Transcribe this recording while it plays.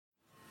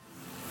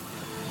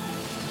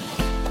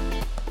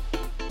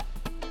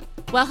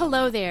Well,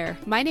 hello there.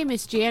 My name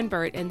is Jan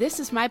Burt, and this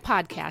is my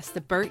podcast,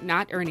 The Burt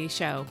Not Ernie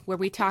Show, where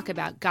we talk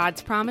about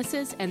God's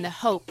promises and the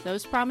hope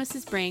those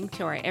promises bring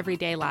to our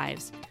everyday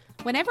lives.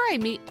 Whenever I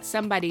meet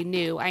somebody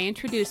new, I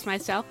introduce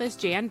myself as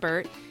Jan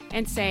Burt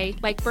and say,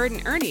 like Burt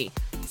and Ernie,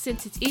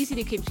 since it's easy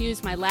to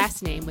confuse my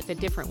last name with a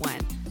different one.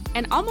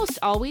 And almost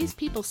always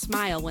people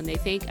smile when they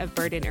think of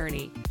Burt and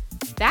Ernie.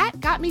 That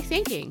got me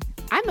thinking,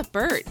 I'm a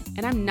Burt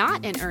and I'm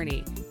not an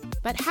Ernie.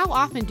 But how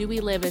often do we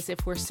live as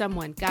if we're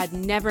someone God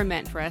never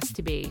meant for us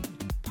to be?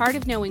 Part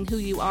of knowing who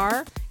you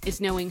are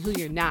is knowing who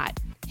you're not.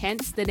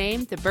 Hence the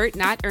name, The Burt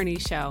Not Ernie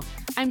Show.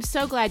 I'm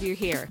so glad you're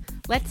here.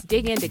 Let's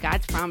dig into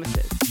God's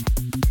promises.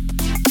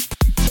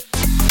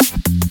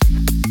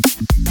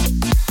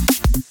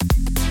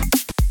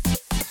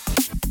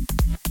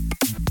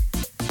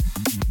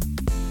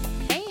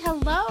 Hey,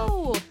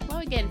 hello.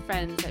 Hello again,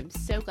 friends. I'm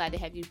so glad to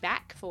have you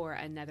back for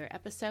another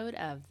episode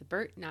of The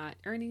Burt Not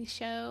Ernie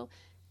Show.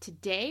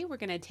 Today, we're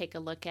going to take a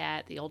look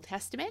at the Old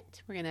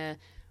Testament. We're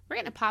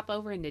going to pop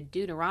over into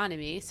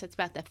Deuteronomy. So it's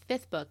about the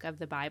fifth book of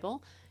the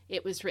Bible.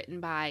 It was written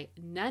by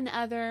none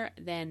other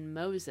than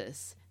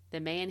Moses, the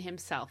man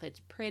himself. It's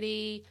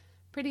pretty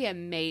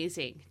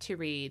amazing to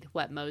read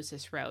what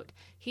Moses wrote.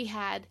 He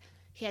had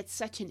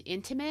such an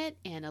intimate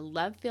and a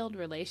love-filled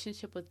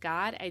relationship with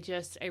God.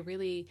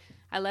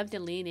 I love to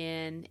lean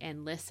in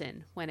and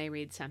listen when I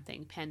read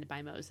something penned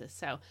by Moses.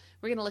 So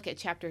we're going to look at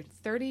chapter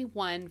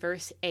 31,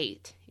 verse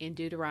 8 in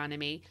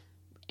Deuteronomy.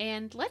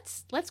 And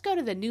let's go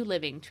to the New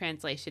Living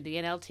Translation, the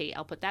NLT.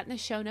 I'll put that in the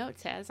show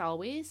notes, as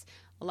always,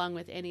 along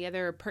with any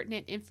other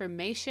pertinent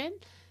information.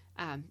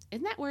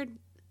 Isn't that word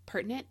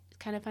pertinent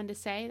kind of fun to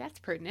say? That's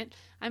pertinent.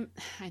 I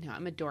know,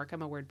 I'm a dork.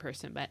 I'm a word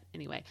person. But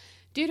anyway,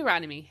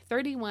 Deuteronomy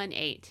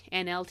 31:8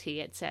 NLT,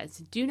 it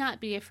says, "Do not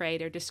be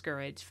afraid or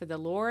discouraged, for the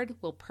Lord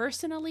will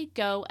personally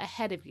go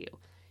ahead of you.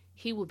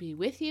 He will be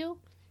with you.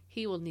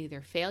 He will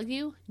neither fail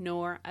you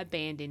nor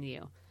abandon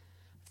you."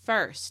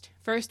 First,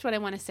 what I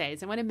want to say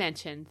is I want to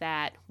mention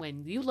that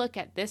when you look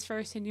at this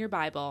verse in your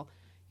Bible,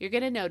 you're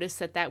going to notice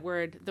that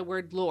the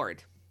word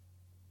Lord,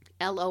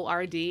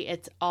 L-O-R-D,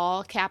 it's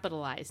all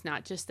capitalized,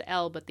 not just the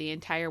L, but the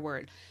entire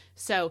word.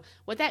 So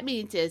what that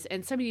means is,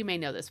 and some of you may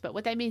know this, but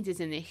what that means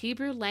is in the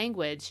Hebrew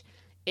language,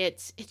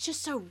 it's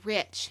just so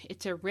rich.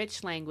 It's a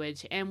rich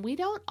language, and we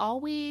don't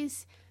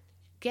always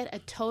get a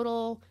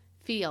total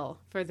feel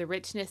for the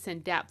richness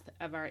and depth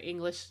of our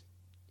English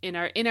in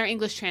our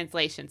English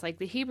translations. Like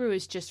the Hebrew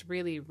is just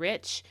really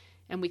rich,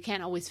 and we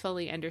can't always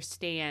fully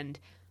understand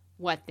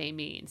what they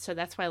mean. So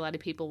that's why a lot of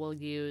people will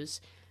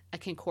use a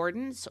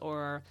concordance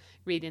or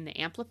read in the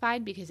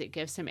Amplified, because it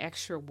gives some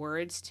extra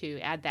words to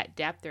add that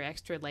depth or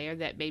extra layer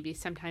that maybe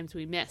sometimes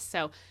we miss.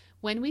 So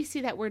when we see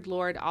that word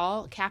Lord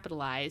all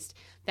capitalized,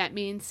 that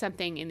means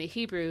something in the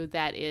Hebrew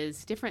that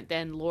is different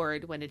than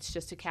Lord when it's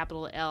just a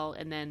capital L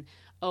and then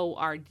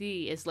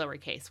O-R-D is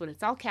lowercase. When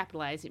it's all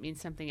capitalized, it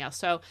means something else.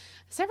 So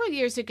several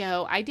years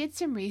ago, I did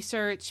some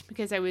research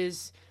because I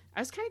was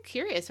kind of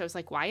curious. I was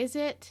like, why is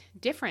it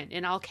different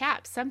in all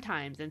caps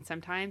sometimes and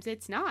sometimes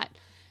it's not?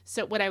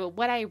 So what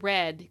I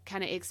read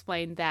kind of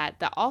explained that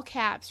the all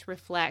caps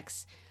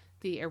reflects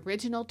the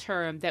original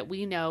term that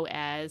we know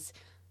as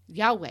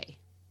Yahweh.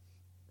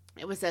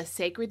 It was a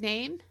sacred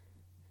name,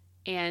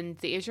 and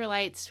the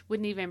Israelites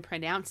wouldn't even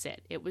pronounce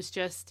it. It was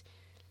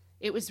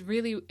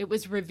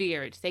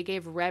revered. They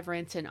gave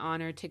reverence and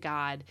honor to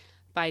God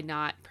by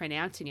not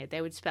pronouncing it.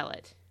 They would spell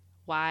it.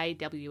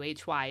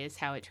 Y-W-H-Y is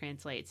how it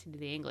translates into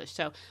the English.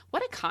 So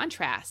what a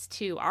contrast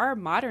to our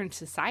modern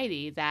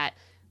society that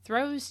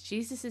throws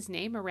Jesus'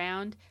 name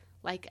around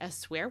like a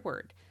swear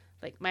word.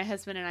 Like my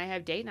husband and I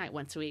have date night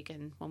once a week,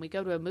 and when we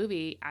go to a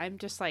movie, I'm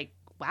just like,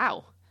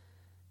 wow,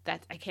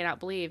 that I cannot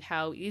believe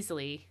how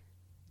easily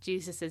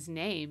Jesus'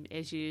 name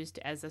is used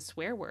as a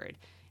swear word.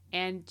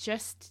 And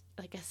just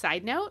like a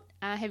side note,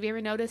 have you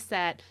ever noticed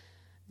that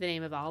the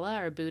name of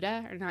Allah or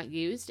Buddha are not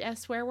used as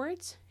swear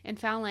words in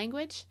foul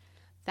language?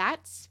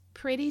 That's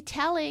pretty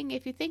telling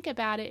if you think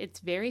about it. It's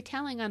very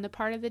telling on the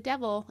part of the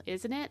devil,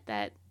 isn't it?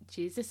 That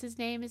Jesus'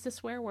 name is a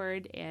swear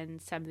word,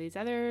 and some of these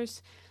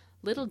others,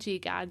 little g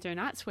gods, are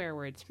not swear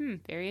words.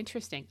 Very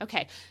interesting.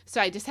 Okay,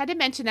 so I just had to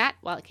mention that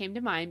while it came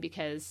to mind,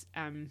 because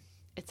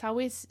it's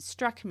always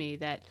struck me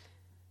that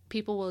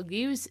people will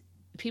use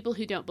people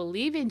who don't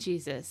believe in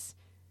Jesus,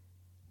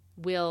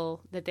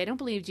 that they don't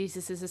believe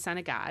Jesus is the Son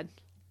of God,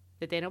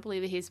 that they don't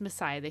believe that he's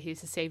Messiah, that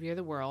he's the Savior of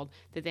the world,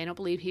 that they don't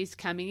believe he's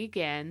coming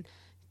again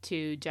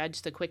to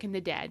judge the quick and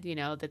the dead,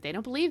 that they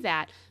don't believe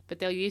that, but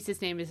they'll use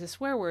his name as a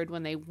swear word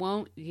when they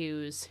won't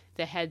use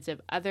the heads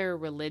of other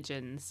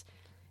religions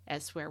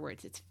as swear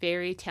words. It's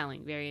very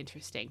telling, very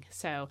interesting.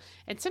 So,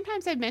 and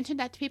sometimes I've mentioned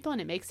that to people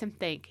and it makes them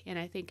think, and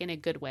I think in a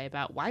good way,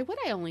 about why would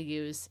I only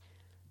use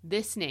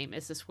this name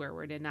as a swear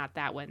word and not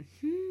that one?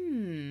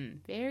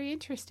 Very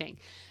interesting.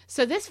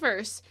 So this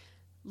verse,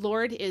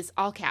 Lord, is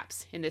all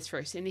caps in this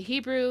verse. In the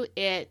Hebrew,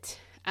 it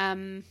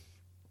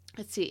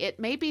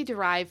may be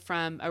derived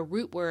from a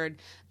root word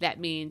that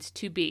means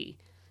to be.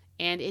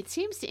 And it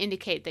seems to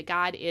indicate that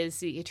God is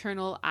the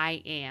eternal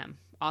I am,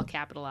 all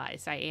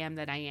capitalized. I am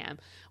that I am.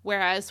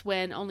 Whereas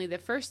when only the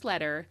first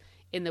letter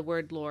in the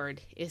word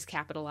Lord is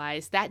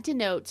capitalized, that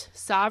denotes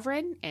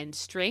sovereign and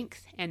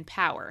strength and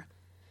power.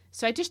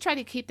 So I just try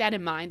to keep that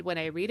in mind when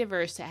I read a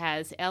verse that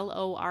has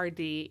Lord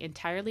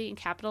entirely in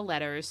capital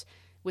letters,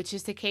 which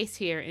is the case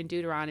here in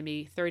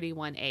Deuteronomy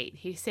 31:8.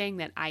 He's saying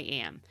that I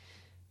am.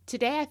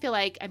 Today I feel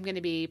like I'm going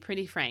to be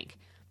pretty frank,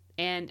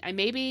 and I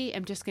maybe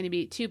am just going to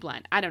be too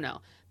blunt. I don't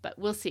know, but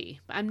we'll see.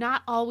 I'm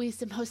not always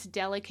the most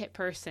delicate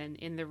person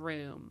in the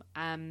room.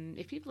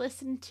 If you've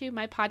listened to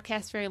my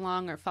podcast very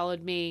long or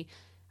followed me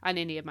on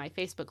any of my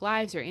Facebook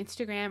Lives or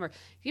Instagram, or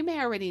you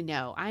may already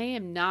know, I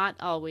am not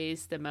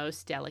always the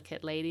most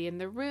delicate lady in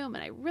the room,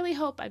 and I really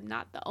hope I'm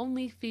not the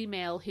only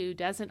female who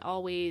doesn't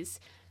always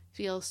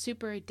feel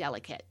super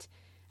delicate.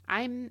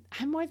 I'm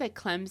more the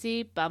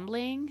clumsy,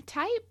 bumbling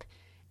type,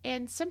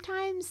 and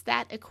sometimes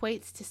that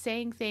equates to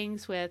saying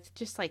things with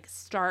just like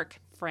stark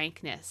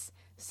frankness.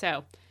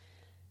 So,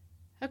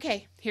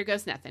 okay, here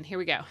goes nothing. Here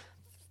we go.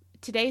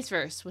 Today's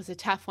verse was a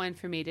tough one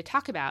for me to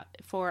talk about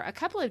for a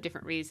couple of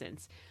different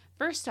reasons.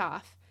 First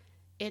off,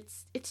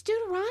 it's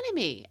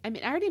Deuteronomy. I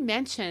mean, I already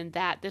mentioned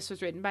that this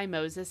was written by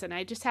Moses, and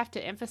I just have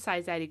to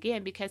emphasize that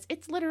again because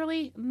it's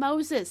literally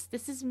Moses.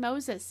 This is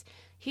Moses.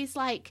 He's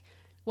like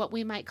what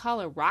we might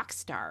call a rock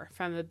star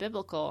from a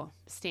biblical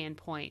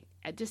standpoint.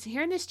 Just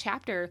here in this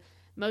chapter,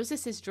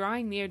 Moses is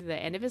drawing near to the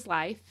end of his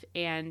life,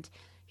 and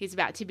he's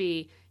about to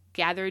be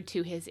gathered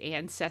to his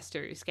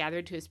ancestors,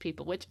 gathered to his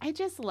people, which I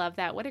just love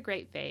that. What a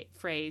great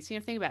phrase.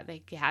 Think about they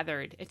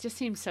gathered. It just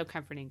seems so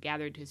comforting,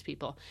 gathered to his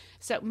people.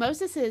 So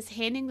Moses is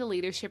handing the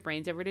leadership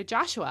reins over to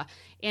Joshua.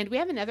 And we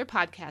have another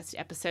podcast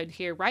episode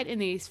here right in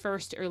these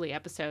first early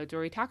episodes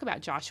where we talk about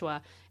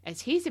Joshua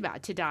as he's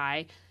about to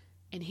die.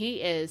 And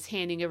he is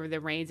handing over the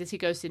reins as he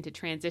goes into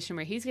transition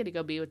where he's going to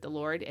go be with the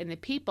Lord. And the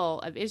people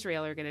of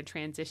Israel are going to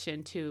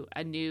transition to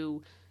a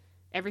new,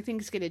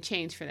 everything's going to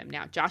change for them.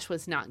 Now,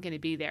 Joshua's not going to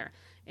be there.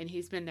 And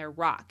he's been their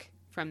rock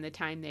from the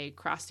time they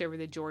crossed over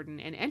the Jordan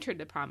and entered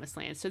the promised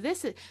land. So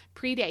this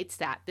predates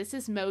that. This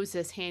is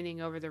Moses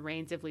handing over the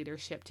reins of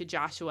leadership to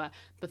Joshua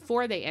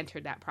before they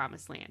entered that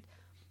promised land.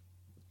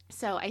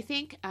 So I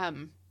think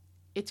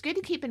it's good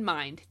to keep in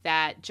mind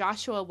that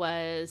Joshua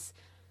was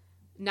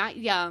not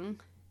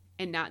young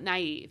and not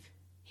naive.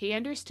 He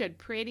understood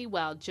pretty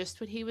well just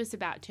what he was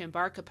about to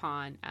embark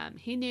upon.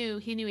 He knew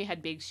he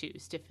had big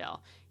shoes to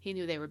fill. He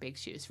knew they were big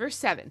shoes. Verse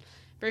 7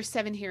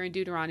 here in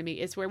Deuteronomy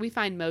is where we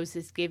find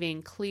Moses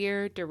giving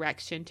clear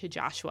direction to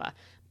Joshua.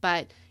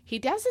 But he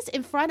does this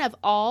in front of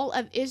all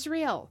of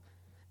Israel.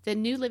 The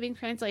New Living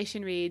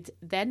Translation reads,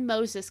 "Then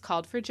Moses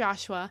called for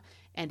Joshua,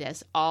 and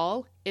as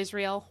all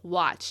Israel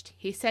watched,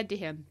 he said to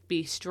him,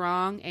 'Be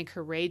strong and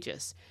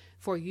courageous,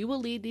 for you will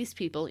lead these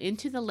people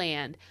into the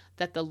land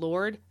that the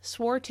Lord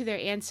swore to their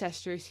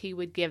ancestors he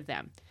would give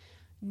them.'"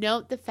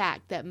 Note the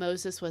fact that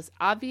Moses was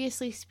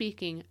obviously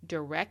speaking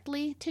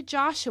directly to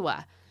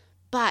Joshua,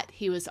 but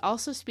he was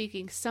also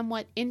speaking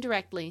somewhat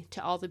indirectly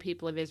to all the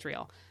people of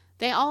Israel.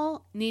 They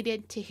all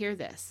needed to hear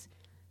this.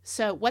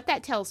 So what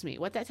that tells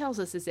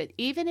us is that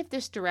even if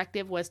this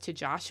directive was to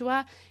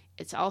Joshua,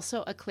 it's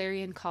also a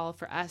clarion call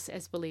for us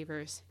as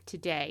believers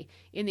today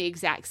in the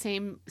exact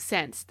same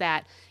sense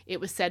that it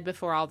was said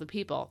before all the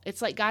people.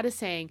 It's like God is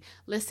saying,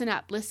 listen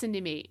up, listen to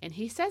me. And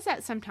he says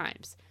that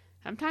sometimes.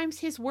 Sometimes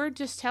his word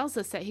just tells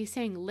us that he's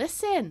saying,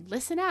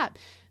 listen up.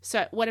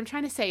 So what I'm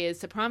trying to say is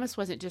the promise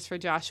wasn't just for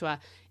Joshua.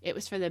 It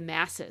was for the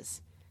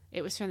masses.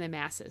 It was for the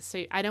masses.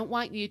 So I don't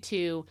want you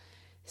to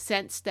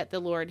sense that the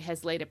Lord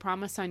has laid a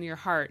promise on your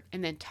heart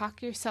and then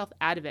talk yourself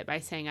out of it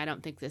by saying, I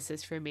don't think this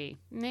is for me.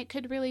 And it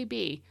could really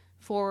be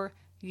for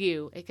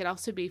you. It could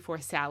also be for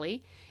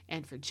Sally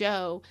and for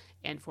Joe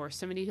and for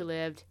somebody who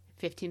lived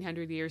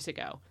 1,500 years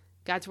ago.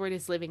 God's word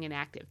is living and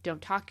active.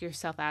 Don't talk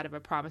yourself out of a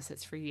promise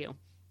that's for you.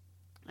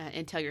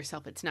 And tell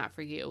yourself it's not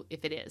for you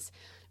if it is.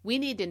 We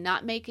need to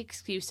not make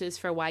excuses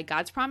for why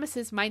God's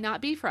promises might not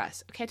be for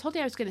us. Okay, I told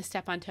you I was going to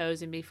step on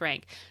toes and be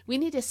frank. We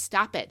need to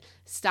stop it.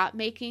 Stop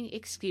making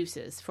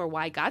excuses for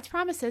why God's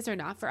promises are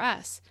not for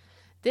us.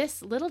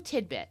 This little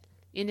tidbit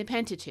in the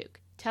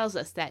Pentateuch tells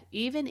us that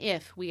even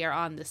if we are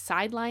on the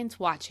sidelines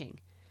watching,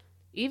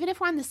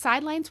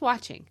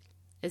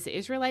 as the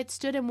Israelites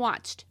stood and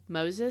watched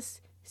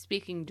Moses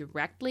speaking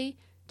directly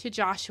to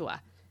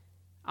Joshua,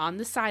 on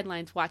the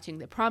sidelines watching,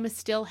 the promise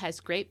still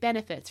has great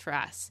benefits for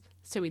us.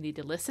 So we need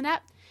to listen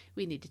up,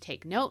 we need to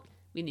take note,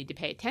 we need to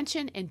pay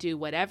attention and do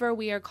whatever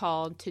we are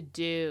called to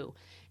do.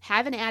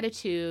 Have an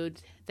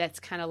attitude that's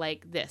kind of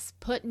like this: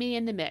 put me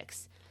in the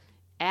mix,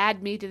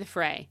 add me to the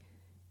fray.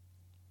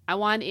 I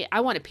want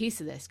a piece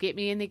of this, get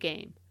me in the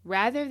game.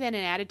 Rather than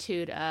an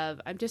attitude of,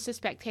 I'm just a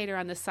spectator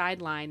on the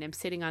sideline, I'm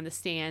sitting on the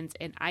stands,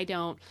 and I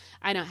don't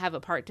have a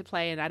part to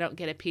play, and I don't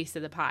get a piece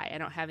of the pie.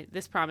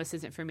 This promise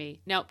isn't for me.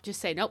 Nope, just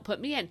say, nope,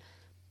 put me in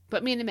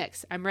the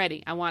mix. I'm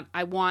ready. I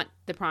want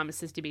the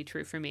promises to be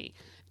true for me.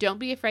 Don't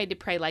be afraid to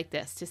pray like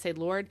this, to say,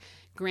 Lord,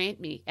 grant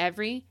me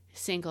every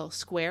single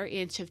square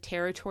inch of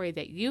territory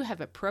that you have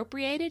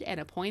appropriated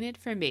and appointed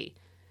for me.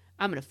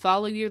 I'm going to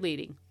follow your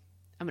leading.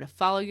 I'm going to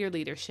follow your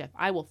leadership.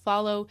 I will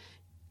follow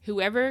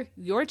Whoever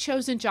your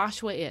chosen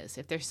Joshua is,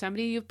 if there's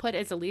somebody you've put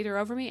as a leader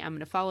over me, I'm going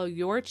to follow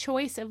your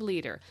choice of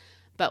leader.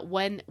 But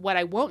what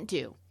I won't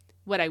do,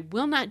 what I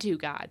will not do,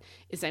 God,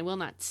 is I will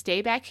not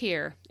stay back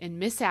here and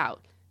miss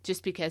out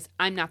just because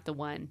I'm not the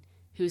one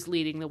who's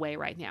leading the way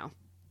right now.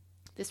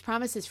 This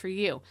promise is for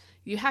you.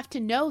 You have to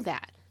know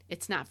that.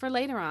 It's not for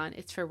later on.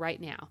 It's for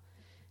right now.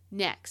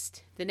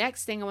 Next, the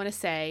next thing I want to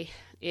say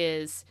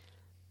is,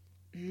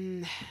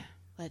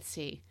 let's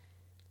see.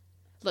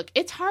 Look,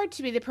 it's hard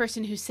to be the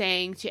person who's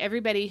saying to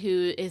everybody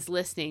who is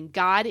listening,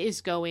 God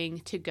is going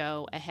to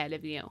go ahead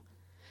of you.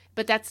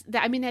 But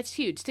that's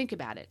huge. Think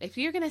about it. If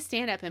you're going to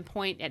stand up and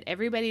point at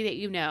everybody that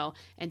you know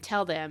and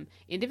tell them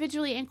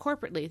individually and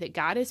corporately that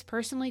God is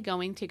personally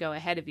going to go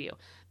ahead of you,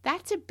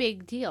 that's a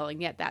big deal.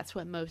 And yet that's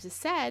what Moses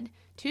said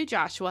to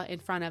Joshua in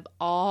front of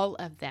all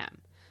of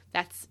them.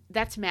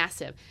 That's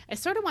massive. I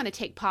sort of want to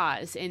take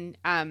pause and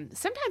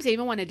sometimes I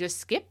even want to just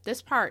skip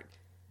this part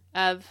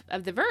of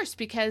the verse,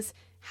 because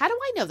how do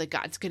I know that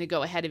God's going to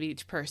go ahead of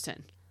each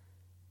person?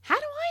 How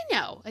do I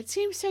know? It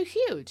seems so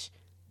huge.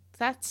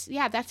 That's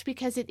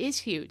because it is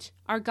huge.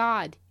 Our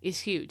God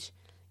is huge.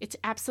 It's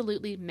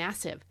absolutely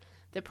massive.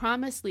 The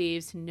promise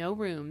leaves zero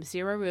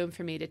room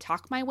for me to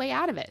talk my way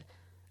out of it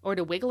or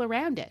to wiggle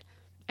around it.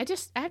 I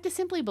have to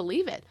simply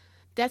believe it.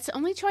 That's the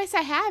only choice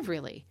I have,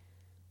 really.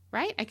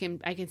 Right? I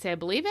can say I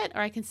believe it,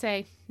 or I can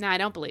say, no, I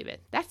don't believe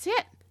it. That's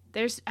it.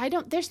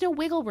 There's no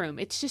wiggle room.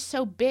 It's just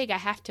so big I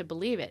have to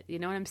believe it. You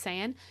know what I'm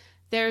saying?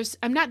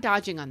 I'm not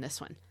dodging on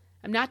this one.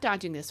 I'm not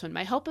dodging this one.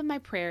 My hope and my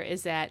prayer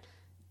is that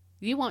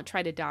you won't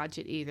try to dodge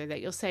it either,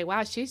 that you'll say,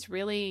 wow, she's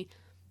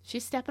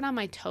stepping on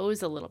my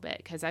toes a little bit,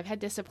 because I've had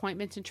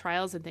disappointments and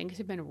trials and things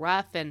have been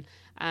rough, and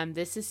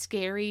this is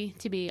scary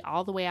to be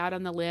all the way out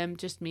on the limb,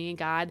 just me and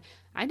God.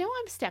 I know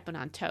I'm stepping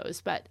on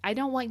toes, but I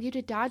don't want you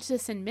to dodge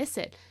this and miss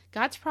it.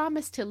 God's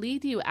promised to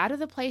lead you out of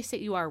the place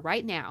that you are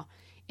right now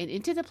and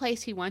into the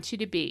place he wants you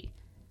to be.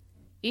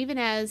 Even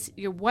as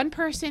you're one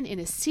person in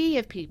a sea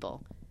of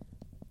people.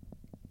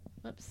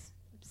 Whoops.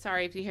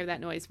 Sorry if you hear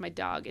that noise. My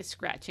dog is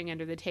scratching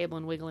under the table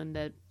and wiggling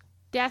the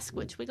desk,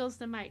 which wiggles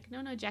the mic.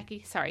 No,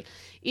 Jackie. Sorry.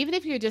 Even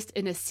if you're just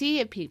in a sea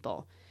of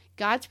people,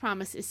 God's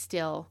promise is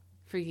still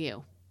for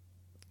you.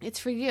 It's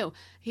for you.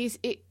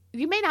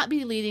 You may not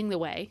be leading the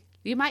way.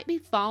 You might be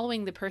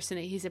following the person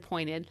that he's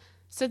appointed.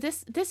 So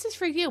this is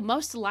for you.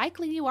 Most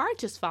likely you are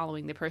just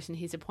following the person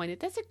he's appointed.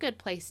 That's a good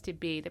place to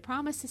be. The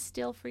promise is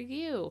still for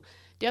you.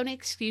 Don't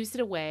excuse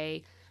it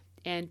away,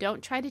 and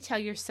don't try to tell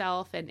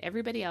yourself and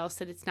everybody else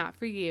that it's not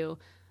for you.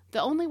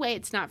 The only way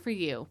it's not for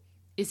you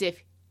is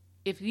if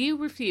you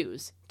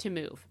refuse to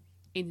move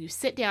and you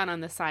sit down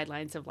on the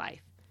sidelines of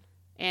life.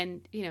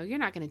 And, you're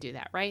not going to do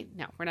that, right?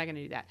 No, we're not going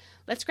to do that.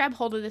 Let's grab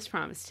hold of this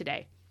promise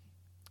today.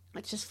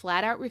 Let's just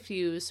flat out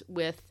refuse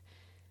with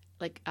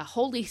like a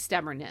holy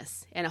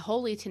stubbornness and a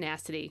holy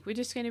tenacity. We're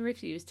just going to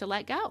refuse to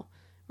let go.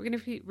 We're going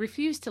to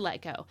refuse to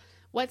let go.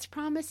 What's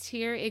promised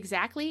here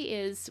exactly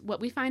is what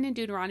we find in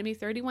Deuteronomy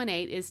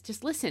 31:8 is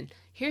just listen.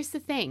 Here's the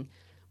thing.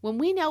 When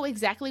we know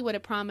exactly what a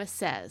promise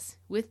says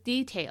with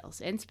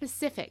details and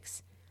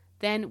specifics,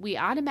 then we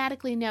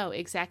automatically know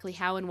exactly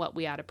how and what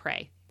we ought to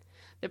pray.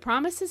 The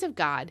promises of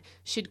God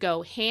should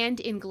go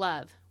hand in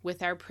glove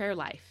with our prayer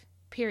life,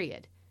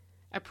 period.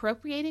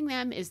 Appropriating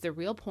them is the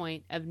real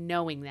point of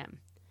knowing them.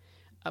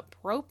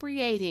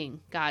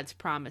 Appropriating God's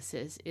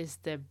promises is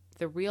the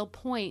real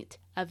point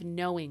of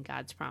knowing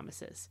God's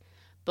promises.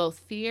 Both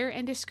fear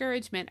and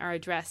discouragement are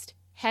addressed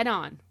head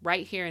on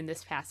right here in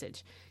this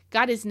passage.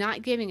 God is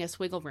not giving us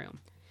wiggle room,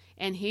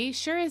 and he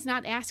sure is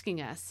not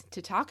asking us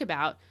to talk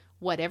about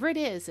whatever it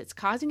is that's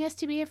causing us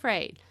to be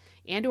afraid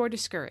and or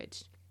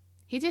discouraged.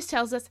 He just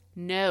tells us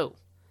no.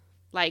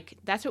 Like,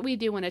 that's what we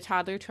do when a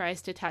toddler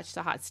tries to touch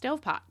the hot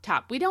stove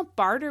top. We don't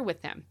barter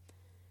with them.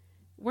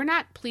 We're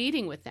not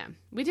pleading with them.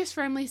 We just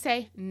firmly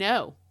say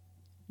no.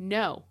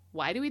 No.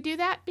 Why do we do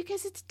that?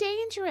 Because it's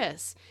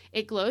dangerous.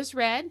 It glows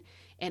red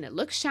and it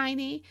looks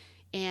shiny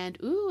and,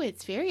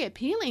 it's very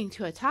appealing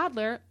to a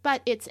toddler,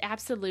 but it's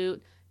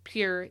absolute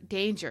pure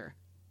danger.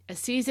 A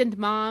seasoned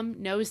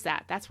mom knows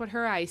that. That's what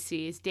her eyes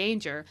see is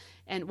danger.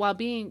 And while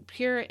being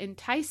pure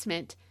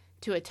enticement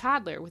to a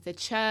toddler with a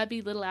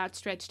chubby little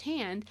outstretched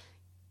hand,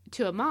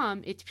 to a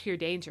mom, it's pure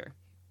danger.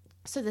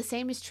 So the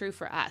same is true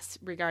for us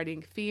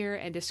regarding fear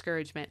and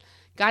discouragement.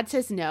 God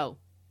says no,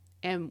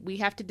 and we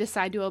have to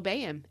decide to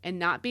obey him and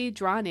not be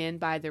drawn in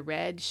by the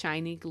red,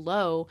 shiny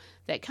glow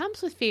that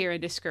comes with fear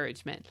and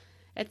discouragement.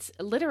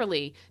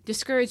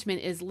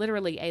 Discouragement is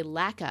literally a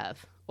lack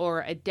of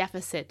or a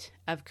deficit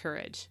of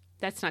courage.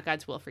 That's not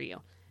God's will for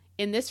you.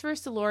 In this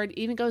verse, the Lord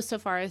even goes so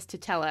far as to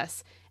tell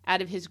us,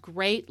 out of his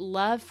great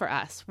love for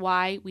us,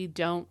 why we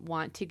don't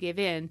want to give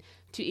in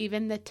to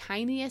even the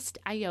tiniest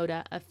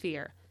iota of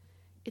fear.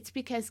 It's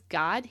because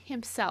God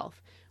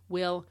himself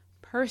will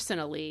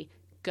personally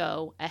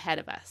go ahead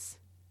of us.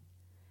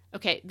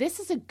 Okay, this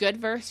is a good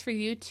verse for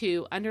you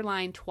to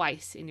underline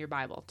twice in your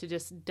Bible, to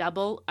just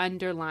double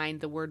underline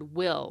the word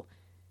will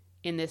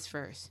in this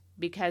verse,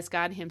 because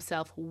God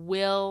himself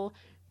will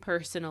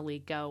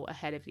personally go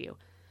ahead of you.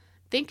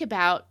 think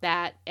about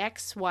that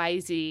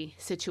XYZ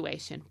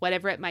situation,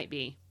 whatever it might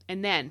be.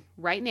 And then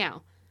right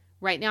now,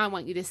 I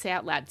want you to say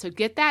out loud. So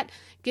get that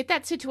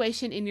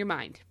situation in your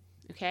mind.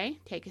 Okay?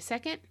 Take a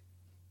second.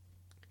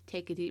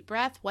 Take a deep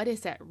breath. What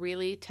is that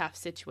really tough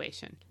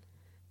situation?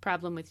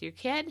 Problem with your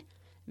kid,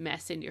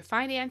 mess in your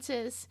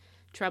finances,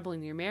 trouble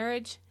in your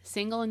marriage,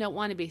 single and don't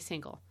want to be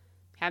single,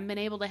 haven't been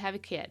able to have a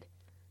kid,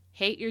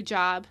 hate your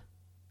job,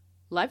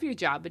 love your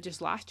job but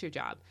just lost your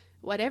job.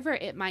 Whatever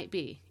it might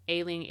be,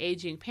 ailing,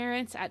 aging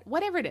parents,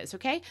 whatever it is,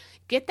 okay?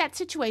 Get that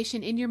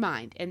situation in your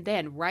mind and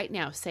then right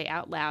now say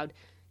out loud,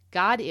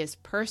 God is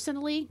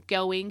personally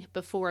going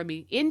before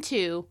me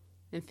into,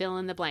 and fill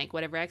in the blank,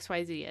 whatever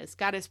XYZ is.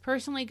 God is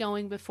personally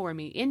going before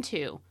me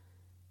into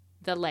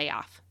the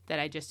layoff that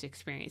I just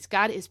experienced.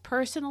 God is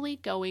personally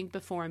going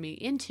before me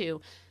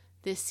into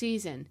this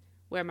season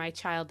where my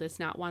child does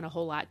not want a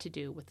whole lot to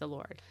do with the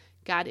Lord.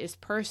 God is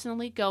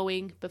personally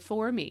going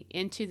before me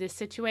into this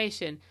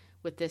situation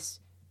with this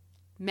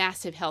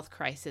massive health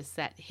crisis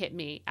that hit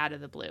me out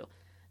of the blue.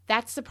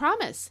 That's the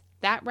promise.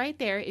 That right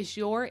there is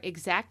your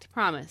exact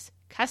promise,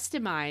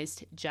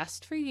 customized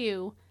just for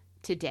you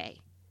today.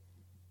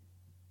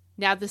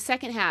 Now, the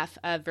second half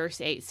of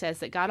verse 8 says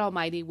that God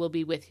Almighty will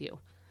be with you.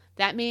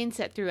 That means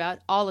that throughout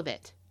all of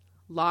it,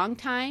 long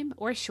time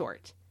or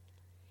short,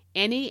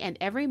 any and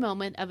every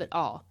moment of it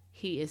all,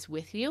 He is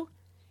with you,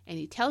 and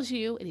He tells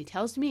you and He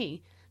tells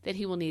me that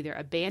He will neither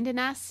abandon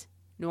us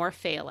nor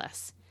fail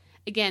us.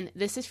 Again,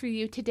 this is for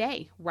you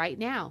today, right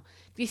now.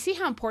 Do you see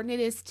how important it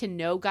is to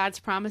know God's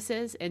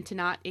promises and to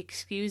not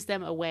excuse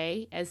them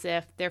away as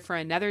if they're for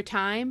another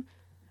time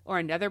or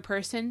another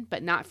person,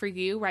 but not for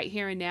you right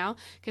here and now?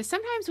 Because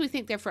sometimes we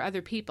think they're for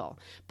other people,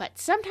 but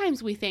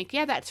sometimes we think,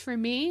 yeah, that's for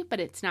me, but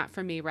it's not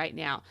for me right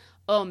now.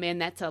 Oh man,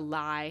 that's a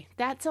lie.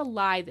 That's a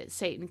lie that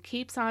Satan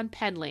keeps on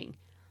peddling.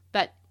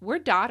 But we're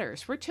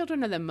daughters. We're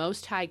children of the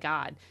Most High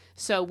God.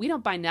 So we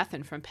don't buy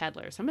nothing from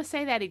peddlers. I'm going to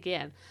say that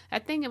again. I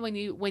think when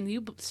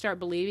you start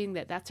believing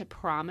that that's a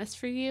promise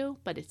for you,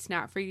 but it's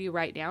not for you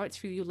right now, it's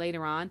for you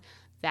later on,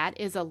 that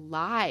is a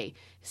lie.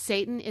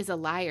 Satan is a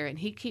liar, and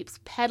he keeps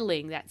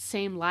peddling that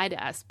same lie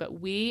to us. But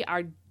we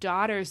are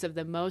daughters of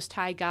the Most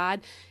High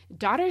God,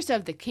 daughters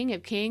of the King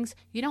of Kings.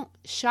 You don't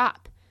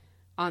shop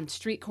on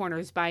street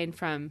corners buying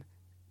from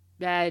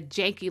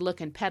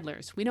janky-looking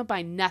peddlers. We don't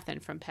buy nothing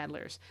from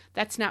peddlers.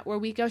 That's not where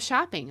we go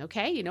shopping,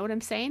 okay? You know what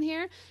I'm saying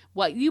here?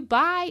 What you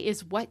buy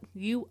is what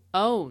you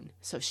own,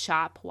 so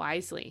shop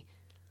wisely,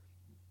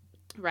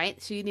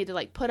 right? So you need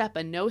to put up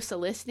a no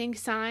soliciting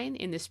sign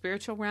in the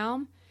spiritual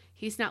realm.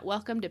 He's not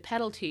welcome to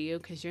peddle to you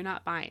because you're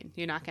not buying.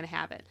 You're not going to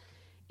have it.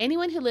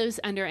 Anyone who lives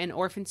under an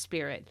orphan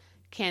spirit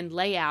can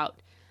lay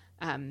out,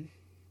 you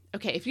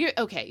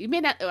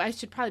may not, I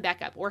should probably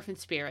back up, orphan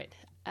spirit.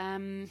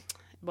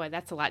 Boy,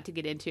 that's a lot to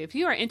get into. If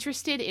you are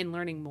interested in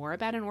learning more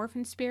about an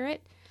orphan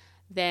spirit,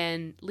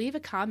 then leave a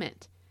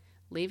comment.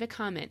 Leave a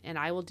comment, and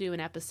I will do an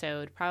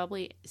episode,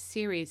 probably a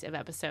series of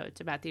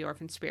episodes about the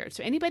orphan spirit.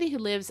 So anybody who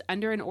lives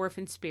under an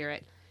orphan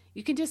spirit,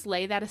 you can just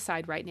lay that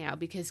aside right now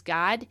because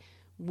God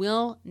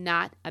will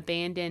not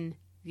abandon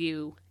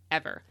you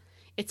ever.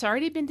 It's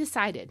already been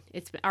decided.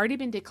 It's already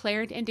been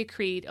declared and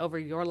decreed over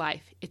your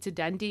life. It's a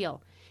done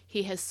deal.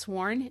 He has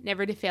sworn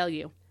never to fail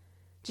you.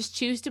 Just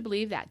choose to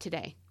believe that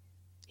today.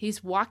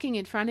 He's walking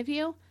in front of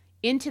you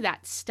into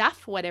that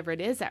stuff, whatever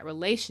it is, that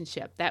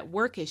relationship, that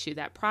work issue,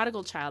 that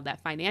prodigal child,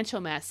 that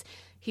financial mess.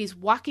 He's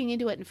walking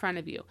into it in front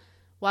of you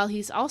while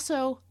he's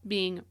also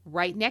being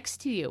right next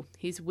to you.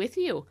 He's with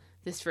you,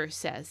 this verse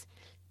says.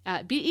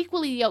 Be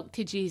equally yoked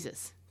to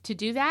Jesus. To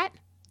do that,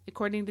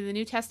 according to the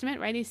New Testament,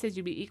 right? He says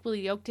you be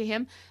equally yoked to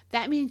him.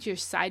 That means you're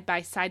side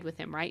by side with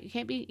him, right? You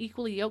can't be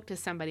equally yoked to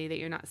somebody that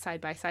you're not side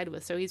by side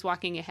with. So he's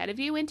walking ahead of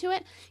you into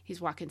it.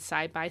 He's walking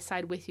side by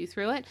side with you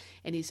through it.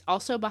 And he's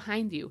also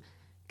behind you.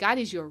 God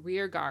is your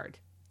rear guard.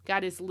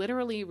 God is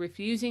literally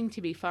refusing to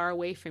be far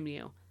away from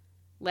you,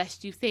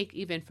 lest you think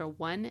even for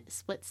one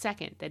split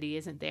second that he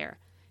isn't there.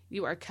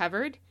 You are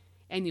covered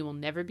and you will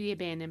never be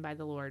abandoned by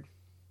the Lord.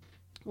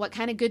 What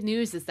kind of good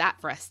news is that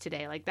for us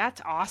today?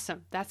 That's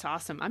awesome. That's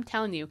awesome. I'm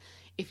telling you,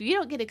 if you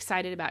don't get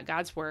excited about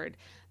God's word,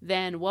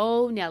 then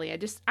whoa, Nelly, I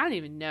don't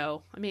even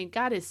know. I mean,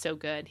 God is so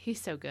good.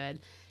 He's so good.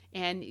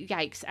 And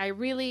yikes, I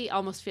really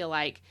almost feel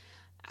like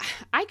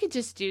I could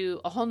just do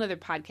a whole nother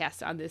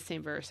podcast on this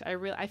same verse.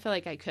 I feel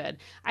like I could.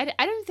 I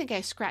don't think I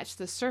scratched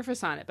the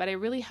surface on it, but I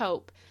really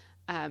hope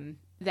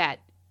that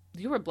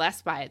you were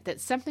blessed by it,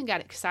 that something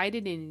got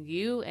excited in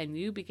you and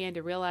you began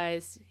to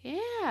realize,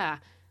 yeah,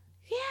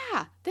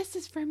 this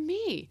is for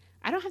me.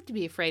 I don't have to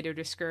be afraid or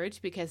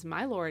discouraged because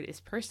my Lord is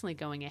personally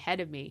going ahead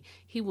of me.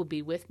 He will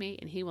be with me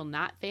and he will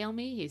not fail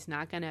me. He's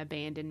not going to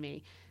abandon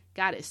me.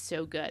 God is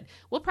so good.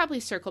 We'll probably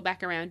circle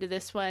back around to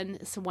this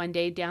one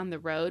day down the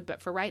road.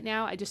 But for right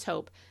now, I just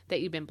hope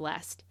that you've been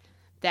blessed,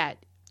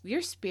 that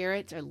your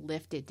spirits are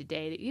lifted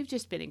today, that you've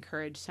just been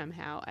encouraged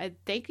somehow. I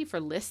thank you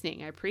for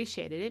listening. I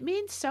appreciate it. It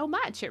means so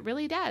much. It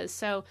really does.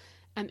 So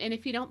and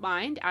if you don't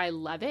mind, I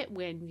love it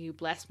when you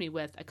bless me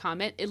with a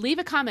comment. Leave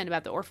a comment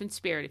about the orphan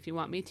spirit if you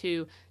want me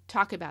to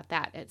talk about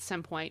that at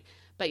some point.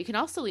 But you can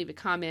also leave a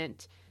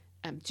comment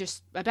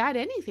just about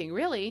anything,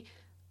 really.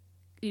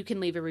 You can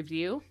leave a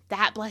review.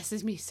 That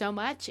blesses me so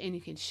much. And you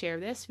can share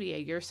this via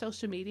your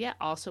social media.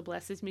 Also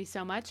blesses me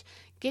so much.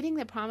 Getting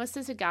the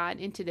promises of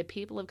God into the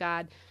people of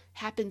God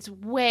happens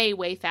way,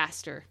 way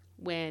faster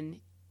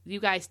when you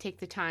guys take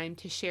the time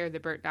to share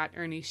the Bert Not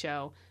Ernie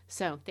show.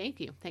 So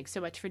thank you. Thanks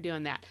so much for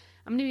doing that.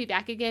 I'm going to be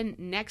back again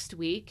next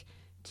week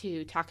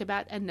to talk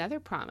about another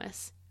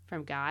promise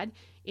from God.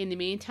 In the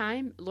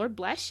meantime, Lord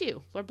bless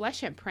you. Lord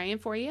bless you. I'm praying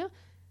for you.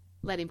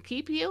 Let him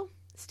keep you.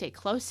 Stay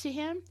close to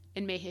him.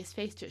 And may his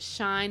face just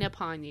shine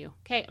upon you.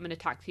 Okay, I'm going to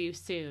talk to you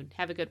soon.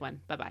 Have a good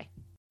one. Bye-bye.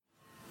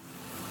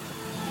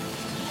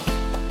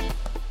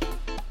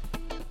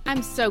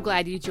 I'm so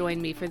glad you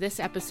joined me for this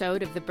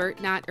episode of the Bert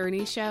Not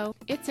Ernie Show.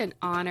 It's an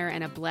honor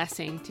and a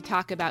blessing to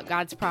talk about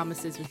God's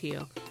promises with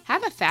you.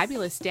 Have a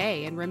fabulous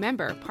day, and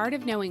remember, part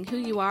of knowing who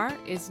you are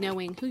is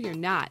knowing who you're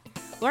not.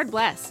 Lord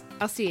bless.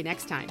 I'll see you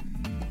next time.